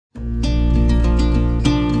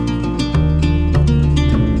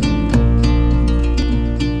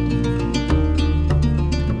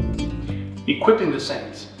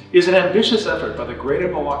is an ambitious effort by the Greater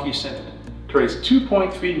Milwaukee Synod to raise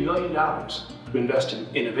 $2.3 million to invest in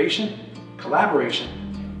innovation, collaboration,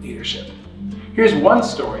 and leadership. Here's one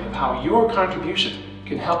story of how your contribution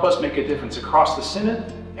can help us make a difference across the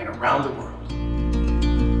Synod and around the world.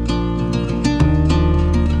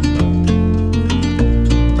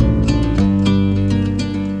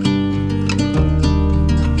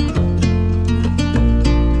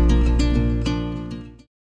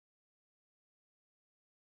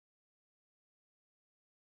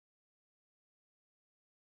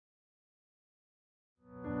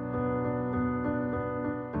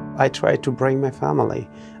 I try to bring my family.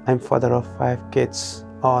 I'm father of 5 kids,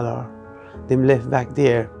 all are them live back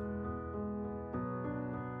there.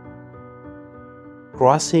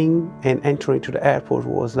 Crossing and entering to the airport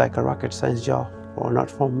was like a rocket science job, or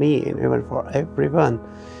not for me and even for everyone.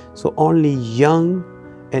 So only young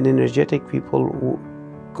and energetic people who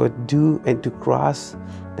could do and to cross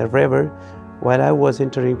the river while I was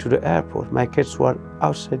entering to the airport. My kids were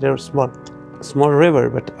outside their small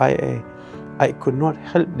river, but I could not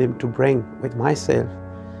help them to bring with myself.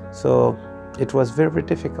 So it was very, very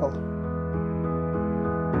difficult.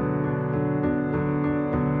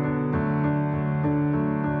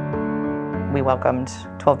 We welcomed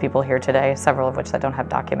 12 people here today, several of which that don't have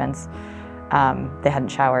documents. They hadn't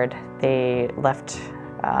showered. They left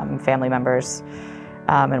family members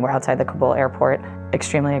and were outside the Kabul airport,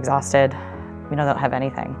 extremely exhausted. They don't have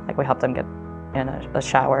anything. Like, we helped them get in a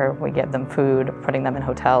shower. We give them food, putting them in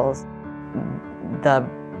hotels. The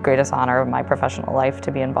greatest honor of my professional life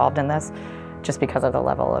to be involved in this, just because of the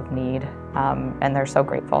level of need, and they're so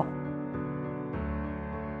grateful.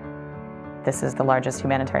 This is the largest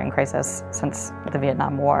humanitarian crisis since the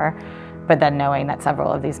Vietnam War, but then knowing that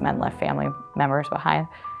several of these men left family members behind,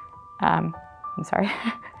 I'm sorry.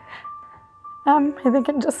 I think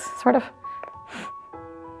it just sort of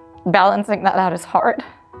balancing that out is hard,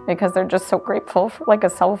 because they're just so grateful for like a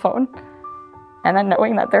cell phone, and then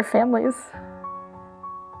knowing that their families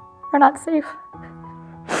are not safe.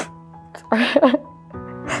 Sorry.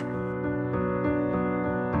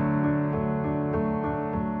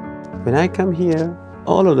 When I come here,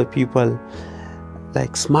 all of the people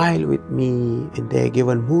like smile with me, and they're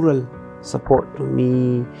given moral support to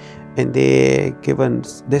me, and they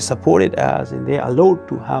supported us, and they're allowed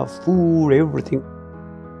to have food, everything.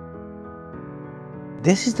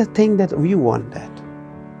 This is the thing that we want that.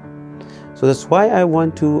 So that's why I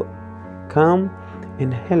want to come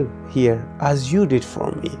and help here as you did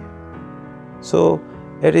for me. So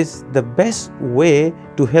it is the best way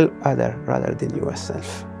to help others rather than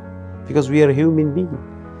yourself. Because we are human beings.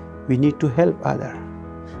 We need to help others.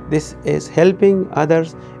 This is helping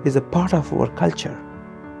others is a part of our culture.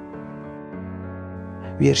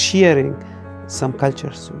 We are sharing some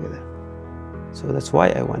cultures together. So that's why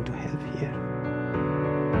I want to help here.